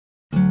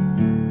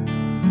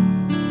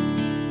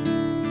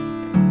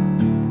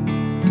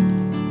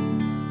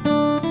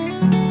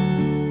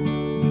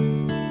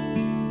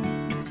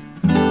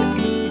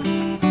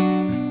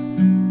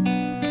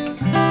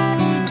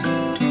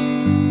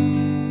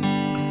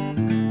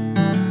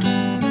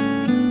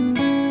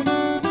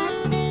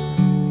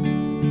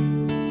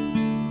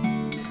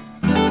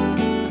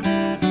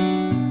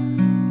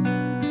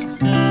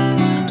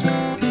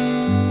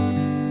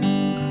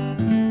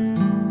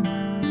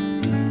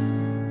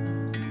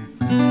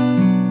Good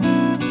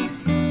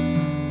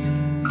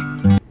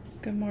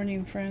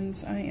morning,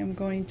 friends. I am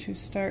going to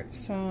start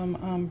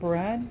some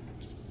bread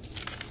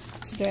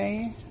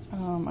today.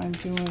 I'm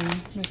doing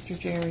Mr.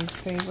 Jerry's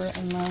favorite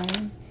and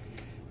mine.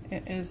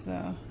 It is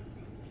the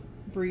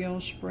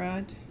brioche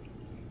bread.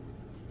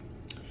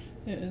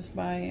 It is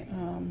by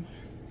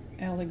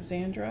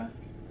Alexandra.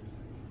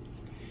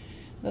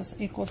 This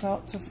equals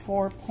out to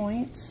 4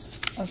 points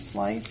a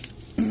slice.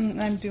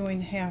 I'm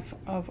doing half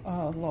of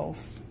a loaf,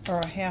 or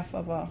a half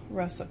of a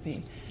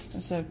recipe.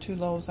 Instead of 2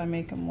 loaves, I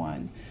make them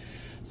 1.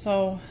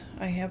 So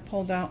I have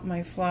pulled out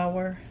my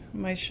flour,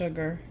 my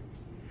sugar,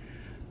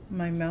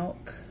 my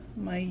milk,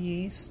 my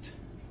yeast,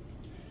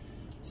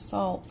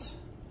 salt,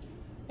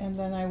 and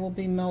then I will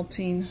be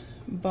melting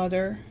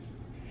butter,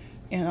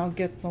 and I'll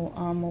get the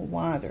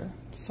water.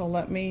 So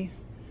let me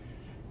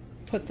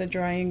put the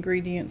dry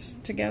ingredients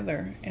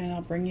together and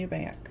I'll bring you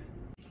back.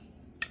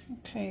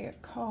 Okay,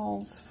 it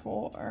calls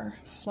for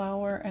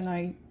flour, and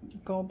I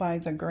go by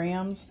the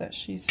grams that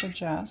she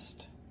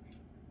suggests.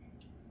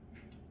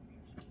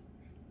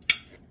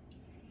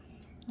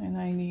 And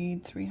I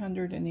need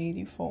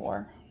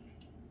 384.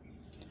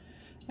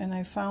 And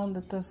I found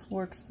that this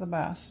works the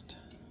best.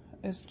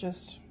 It's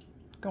just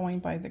going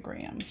by the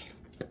grams.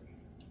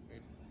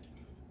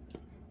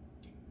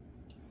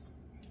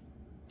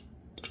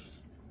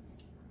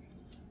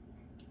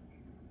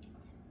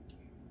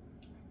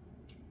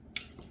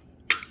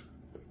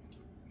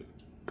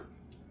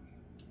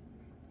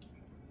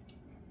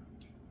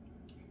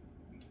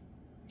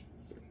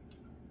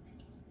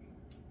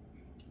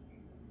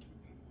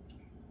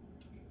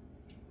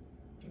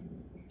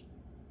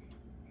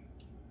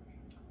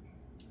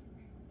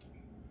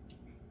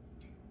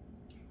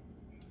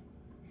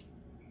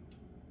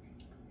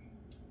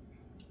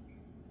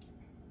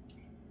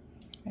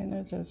 And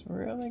it is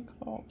really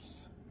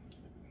close.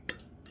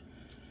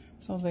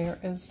 So there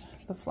is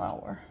the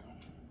flour.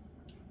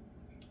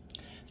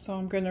 So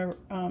I'm going to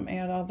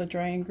add all the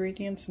dry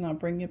ingredients and I'll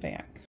bring you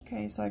back.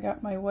 Okay, so I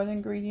got my wet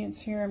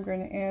ingredients here. I'm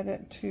going to add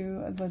it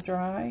to the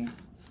dry.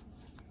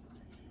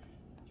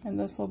 And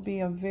this will be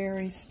a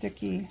very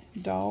sticky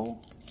dough.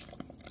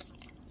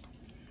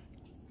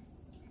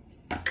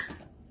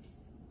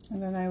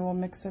 And then I will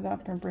mix it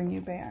up and bring you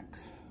back.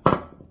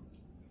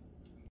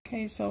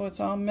 Okay, so it's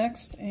all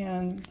mixed,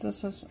 and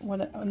this is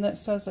when it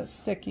says it's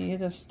sticky,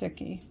 it is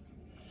sticky.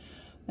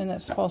 And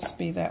it's supposed to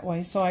be that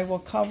way. So I will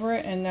cover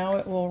it, and now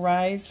it will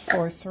rise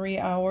for 3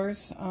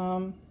 hours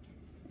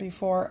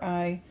before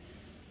I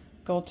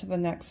go to the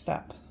next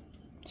step.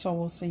 So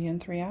we'll see you in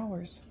 3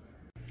 hours.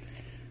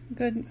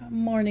 Good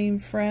morning,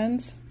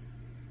 friends.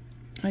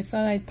 I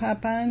thought I'd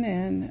pop on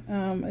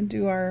and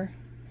do our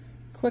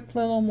quick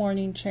little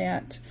morning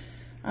chat.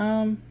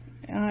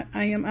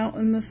 I am out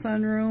in the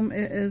sunroom.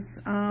 It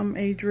is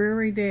a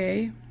dreary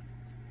day.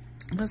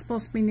 It's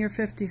supposed to be near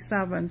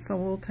 57, so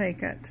we'll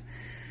take it.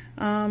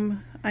 I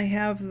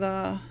have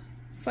the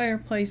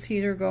fireplace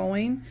heater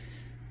going.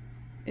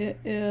 It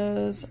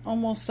is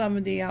almost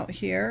 70 out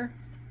here.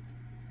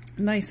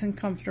 Nice and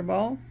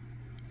comfortable.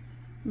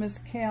 Miss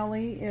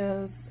Cali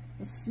is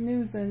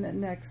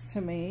snoozing next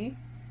to me.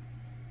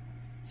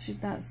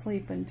 She's not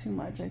sleeping too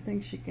much. I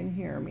think she can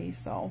hear me,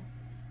 so.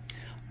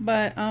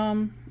 But,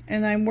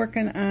 and I'm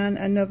working on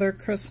another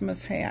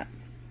Christmas hat.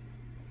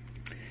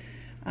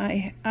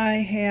 I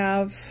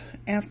have,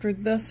 after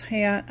this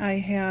hat, I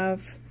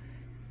have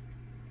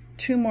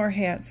 2 more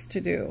hats to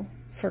do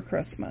for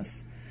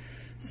Christmas.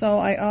 So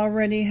I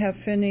already have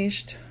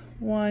finished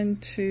 1,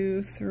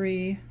 2,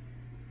 3,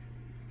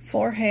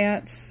 4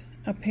 hats,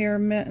 a pair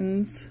of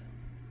mittens,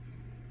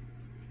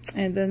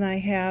 and then I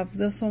have,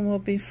 this one will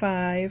be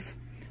 5.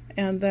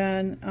 And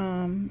then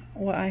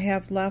what I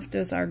have left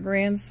is our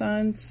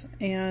grandsons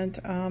and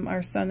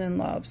our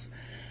son-in-laws.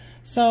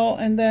 So,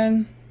 and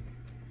then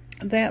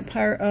that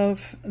part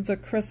of the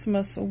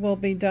Christmas will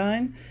be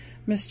done.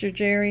 Mr.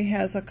 Jerry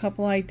has a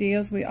couple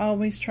ideas. We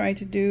always try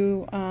to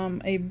do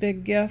a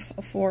big gift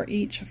for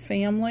each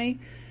family.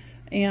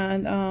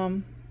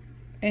 And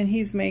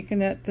he's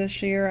making it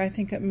this year. I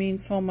think it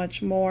means so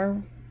much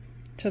more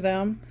to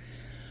them.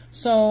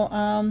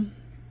 So,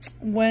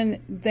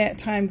 when that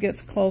time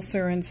gets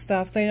closer and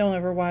stuff, they don't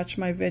ever watch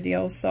my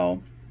videos,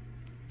 so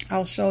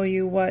I'll show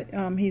you what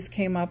he's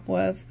came up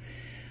with.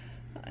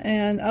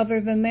 And other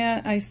than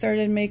that, I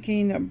started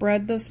making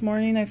bread this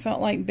morning. I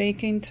felt like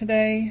baking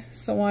today,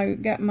 so I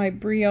got my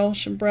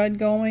brioche bread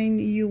going.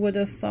 You would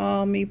have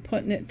saw me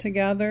putting it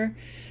together.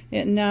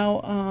 It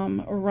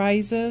now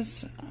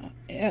rises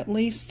at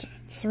least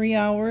 3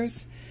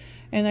 hours,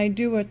 and I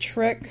do a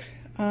trick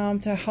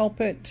to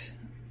help it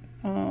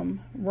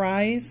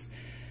rise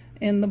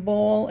in the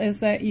bowl, is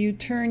that you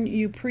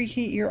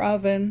preheat your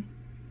oven.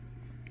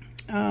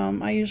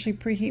 I usually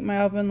preheat my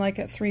oven like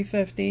at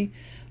 350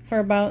 for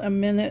about 1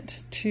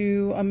 minute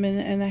to 1.5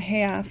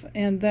 minutes,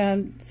 and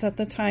then set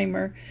the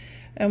timer.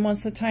 And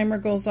once the timer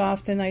goes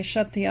off, then I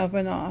shut the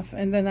oven off,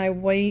 and then I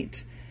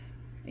wait,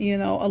 you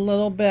know, a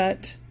little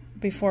bit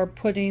before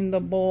putting the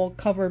bowl,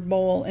 covered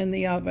bowl, in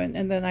the oven,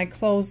 and then I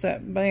close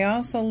it. But I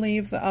also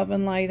leave the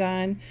oven light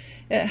on.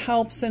 It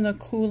helps in a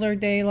cooler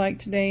day like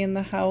today in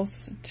the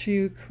house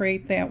to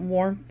create that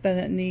warmth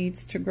that it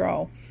needs to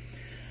grow.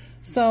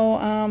 So,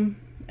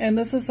 and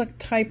this is a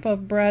type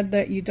of bread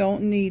that you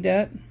don't knead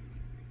it,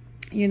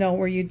 you know,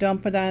 where you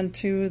dump it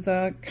onto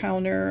the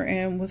counter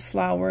and with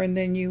flour, and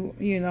then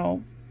you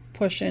know,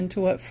 push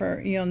into it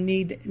for, you know,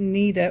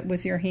 knead it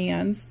with your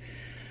hands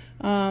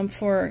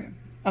for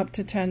up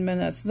to 10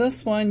 minutes.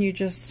 This one,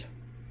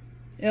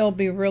 it'll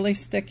be really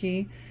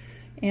sticky,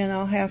 and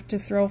I'll have to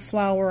throw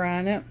flour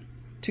on it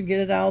to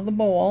get it out of the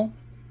bowl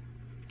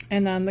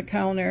and on the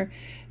counter,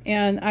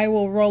 and I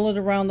will roll it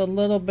around a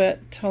little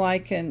bit till I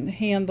can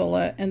handle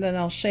it, and then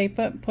I'll shape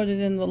it, put it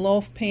in the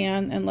loaf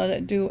pan, and let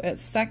it do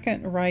its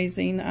second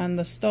rising on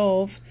the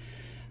stove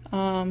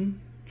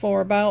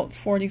for about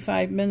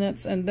 45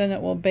 minutes, and then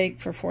it will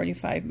bake for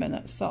 45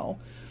 minutes. So,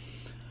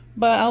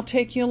 but I'll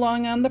take you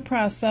along on the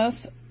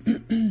process.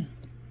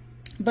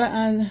 But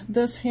on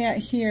this hat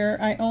here,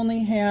 I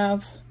only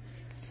have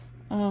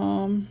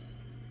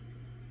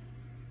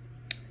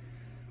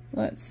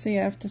let's see,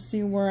 I have to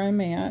see where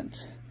I'm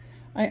at.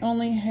 I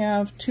only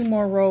have 2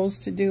 more rows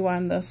to do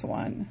on this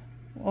one.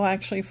 Well,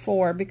 actually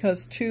 4,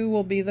 because 2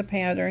 will be the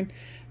pattern,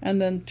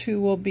 and then 2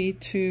 will be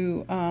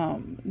to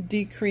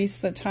decrease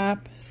the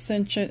top,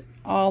 cinch it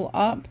all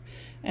up,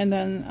 and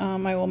then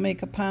I will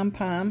make a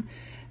pom-pom.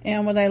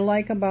 And what I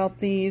like about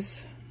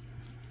these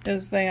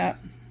is that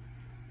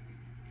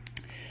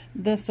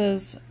this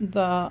is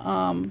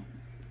the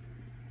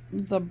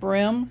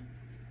brim,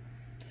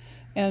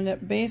 and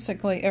it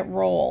basically, it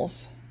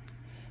rolls.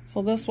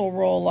 So this will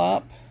roll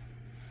up.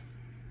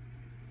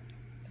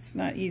 It's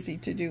not easy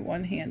to do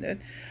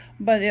one-handed,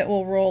 but it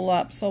will roll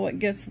up so it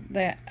gets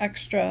that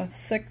extra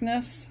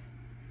thickness,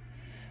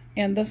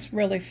 and this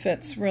really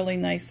fits really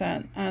nice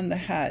on the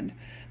head.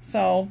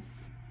 So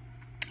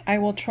I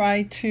will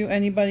try to,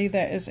 anybody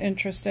that is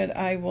interested,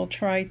 I will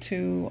try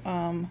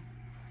to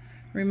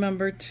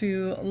remember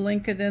to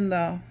link it in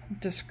the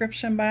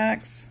description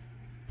box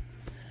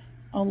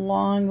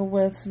along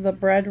with the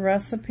bread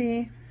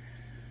recipe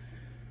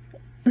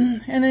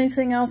and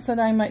anything else that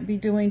I might be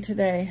doing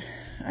today.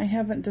 I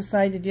haven't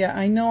decided yet.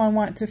 I know I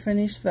want to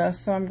finish this,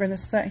 so I'm going to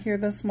sit here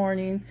this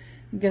morning,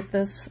 get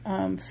this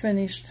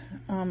finished,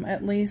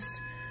 at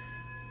least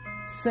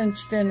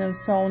cinched in and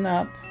sewn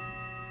up,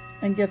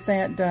 and get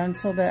that done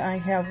so that I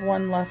have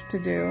one left to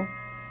do.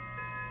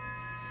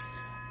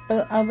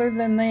 But other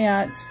than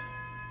that,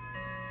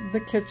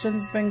 the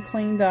kitchen's been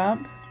cleaned up.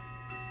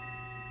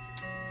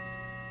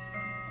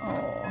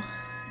 Oh,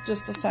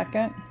 just a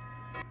second.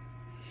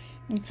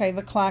 Okay,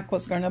 the clock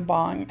was going to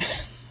bong.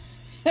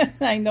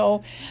 I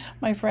know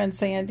my friend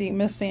Sandy,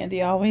 Miss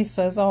Sandy, always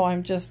says, oh,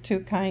 I'm just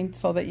too kind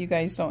so that you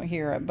guys don't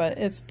hear it, but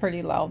it's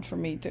pretty loud for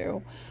me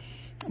too.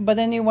 But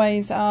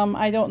anyways,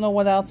 I don't know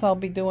what else I'll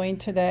be doing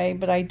today,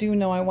 but I do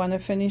know I want to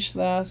finish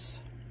this.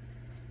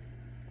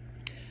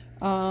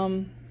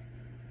 Work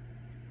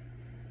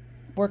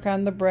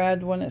on the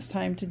bread when it's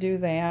time to do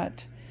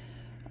that.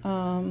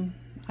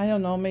 I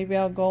don't know, maybe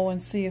I'll go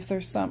and see if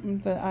there's something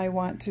that I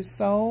want to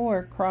sew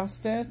or cross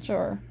stitch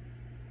or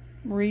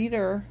read,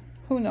 or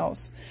who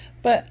knows.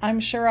 But I'm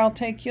sure I'll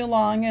take you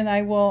along, and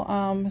I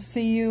will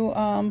see you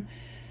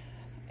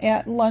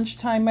at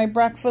lunchtime. My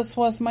breakfast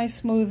was my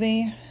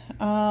smoothie.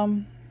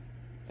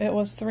 It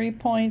was 3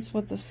 points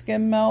with the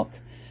skim milk,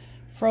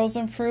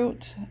 frozen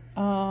fruit,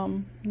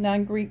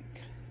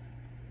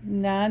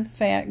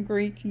 non-fat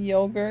Greek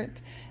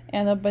yogurt,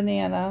 and a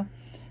banana.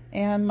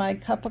 And my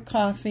cup of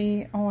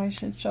coffee. Oh, I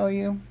should show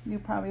you. You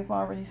probably have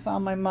already saw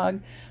my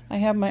mug. I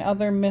have my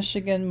other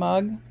Michigan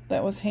mug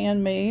that was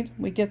handmade.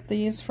 We get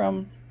these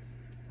from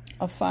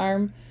a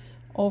farm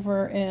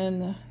over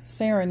in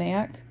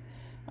Saranac.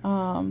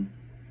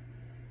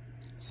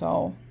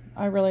 So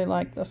I really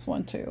like this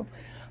one too.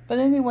 But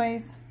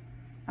anyways,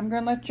 I'm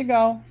going to let you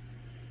go.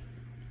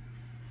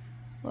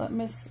 Let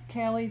Miss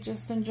Cali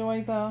just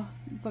enjoy the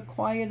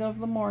quiet of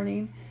the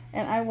morning.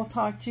 And I will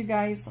talk to you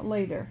guys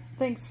later.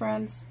 Thanks,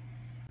 friends.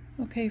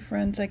 Okay,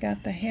 friends, I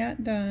got the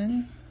hat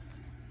done.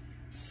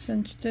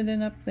 Cinched it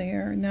in up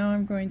there. Now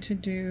I'm going to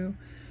do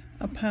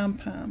a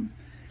pom-pom.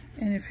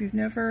 And if you've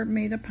never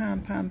made a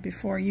pom-pom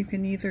before, you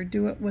can either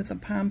do it with a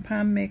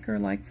pom-pom maker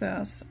like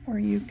this, or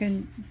you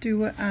can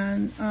do it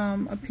on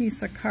a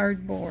piece of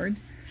cardboard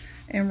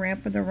and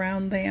wrap it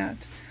around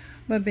that.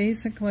 But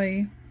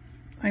basically,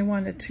 I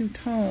want a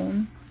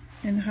two-tone,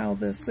 and how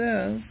this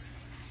is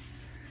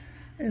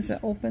it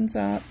opens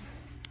up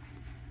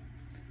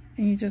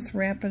and you just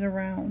wrap it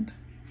around.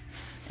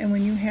 And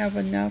when you have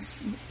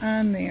enough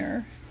on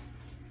there,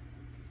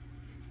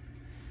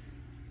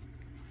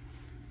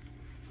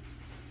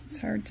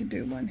 it's hard to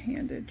do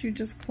one-handed. You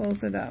just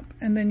close it up,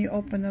 and then you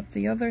open up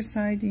the other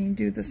side and you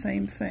do the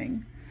same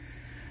thing.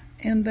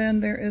 And then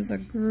there is a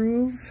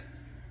groove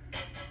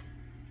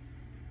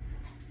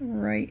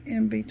right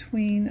in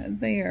between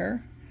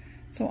there.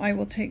 So I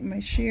will take my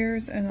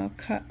shears and I'll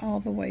cut all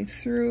the way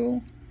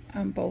through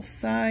on both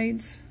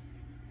sides.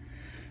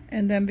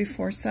 And then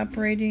before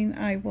separating,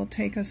 I will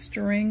take a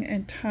string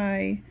and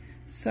tie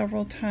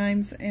several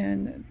times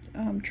and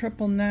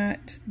triple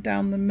knot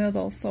down the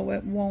middle so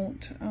it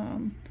won't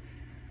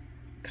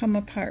come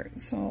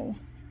apart. So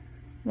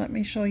let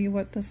me show you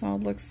what this all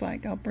looks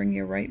like. I'll bring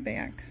you right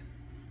back.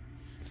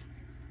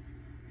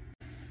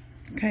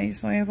 Okay,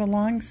 so I have a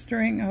long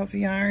string of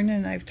yarn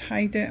and I've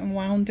tied it and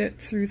wound it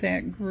through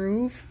that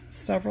groove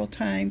several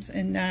times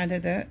and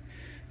knotted it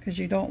because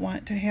you don't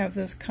want to have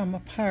this come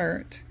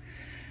apart.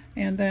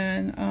 And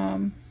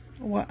then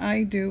what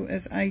I do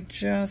is I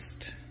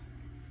just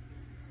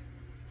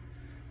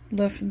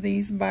lift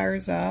these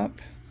bars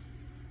up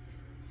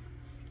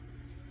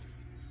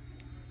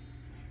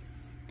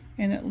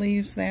and it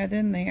leaves that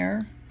in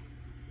there.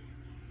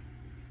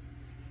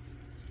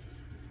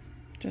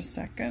 Just a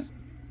second.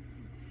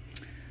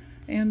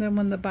 And then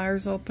when the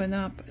bars open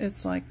up,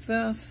 it's like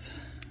this,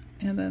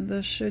 and then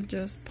this should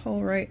just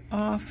pull right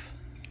off,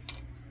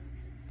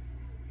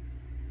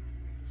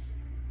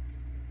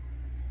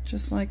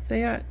 just like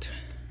that,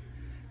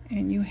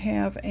 and you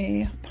have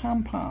a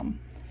pom-pom.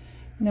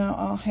 Now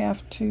I'll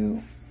have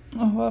to,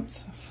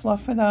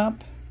 fluff it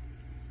up,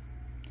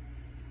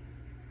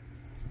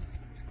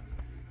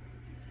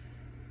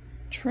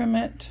 trim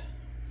it,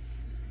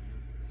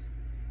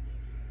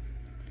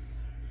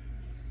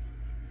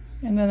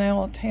 and then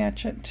I'll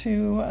attach it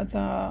to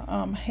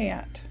the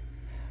hat.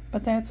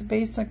 But that's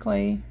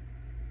basically,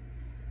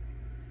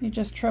 you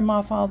just trim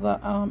off all the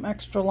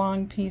extra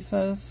long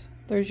pieces.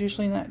 There's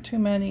usually not too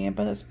many,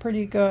 but it's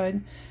pretty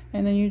good.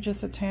 And then you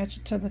just attach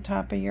it to the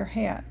top of your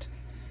hat.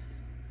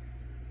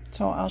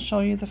 So I'll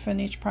show you the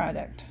finished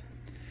product.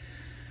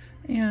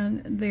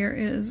 And there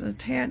is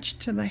attached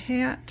to the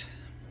hat.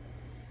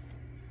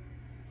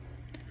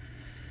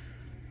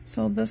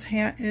 So this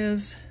hat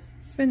is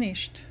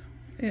finished.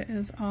 It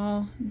is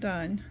all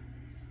done.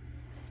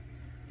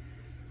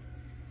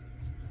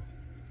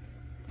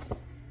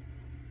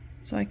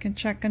 So I can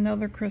check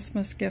another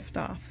Christmas gift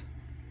off.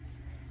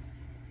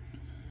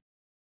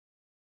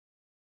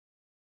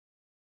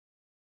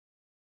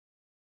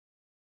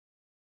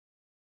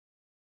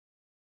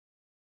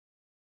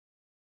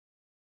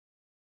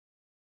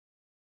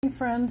 Hey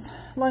friends,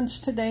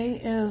 lunch today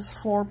is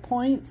 4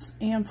 points,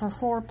 and for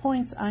 4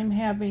 points I'm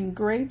having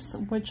grapes,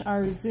 which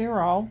are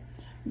 0.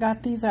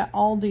 Got these at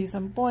Aldi's,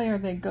 and boy are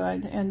they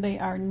good, and they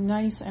are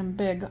nice and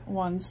big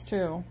ones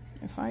too.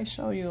 If I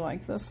show you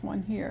like this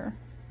one here,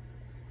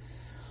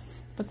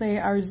 but they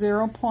are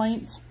 0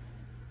 points.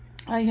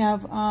 I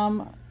have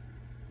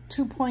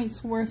 2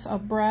 points worth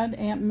of bread,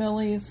 Aunt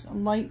Millie's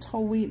light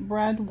whole wheat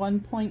bread, 1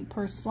 point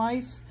per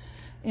slice.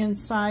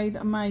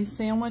 Inside my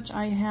sandwich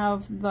I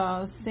have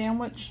the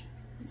sandwich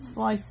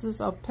slices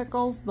of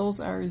pickles, those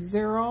are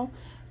 0.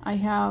 I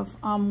have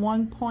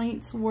 1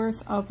 point's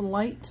worth of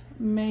light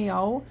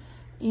mayo,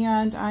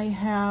 and I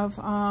have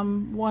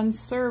 1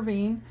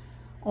 serving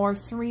or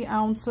 3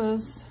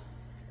 ounces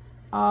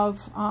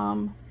of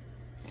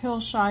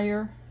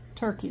Hillshire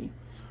turkey,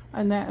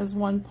 and that is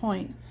 1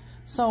 point.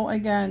 So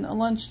again,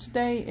 lunch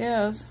today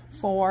is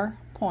 4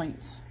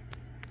 points.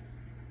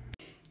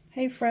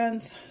 Hey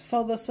friends,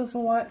 so this is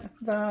what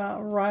the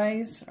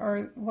rise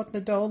or what the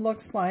dough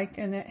looks like,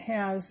 and it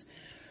has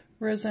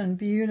risen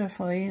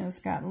beautifully. It's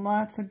got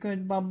lots of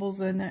good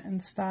bubbles in it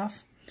and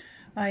stuff.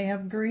 I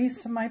have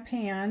greased my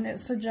pan. It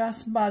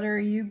suggests butter.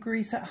 You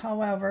grease it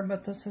however,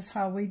 but this is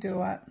how we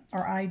do it,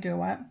 or I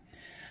do it.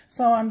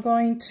 So I'm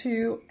going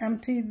to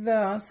empty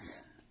this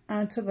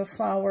onto the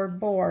flour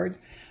board,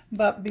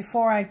 but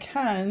before I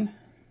can,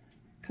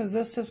 because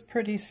this is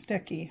pretty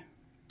sticky,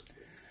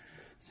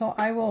 so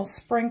I will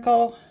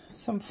sprinkle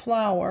some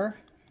flour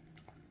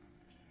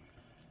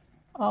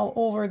all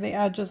over the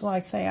edges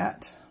like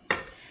that.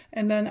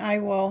 And then I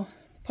will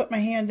put my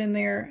hand in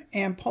there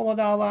and pull it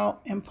all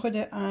out and put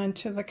it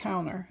onto the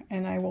counter,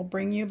 and I will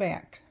bring you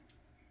back.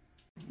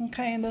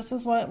 Okay, and this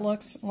is what it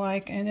looks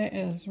like, and it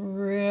is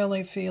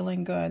really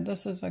feeling good.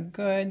 This is a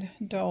good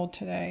dough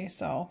today.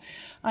 So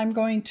I'm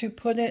going to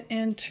put it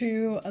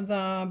into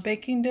the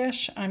baking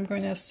dish. I'm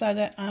going to set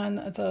it on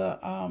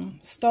the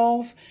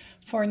stove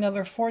for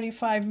another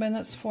 45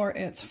 minutes for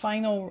its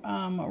final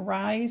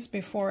rise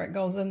before it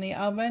goes in the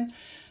oven.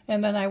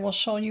 And then I will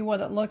show you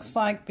what it looks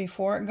like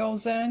before it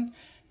goes in,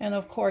 and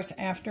of course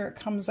after it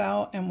comes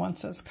out and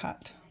once it's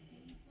cut.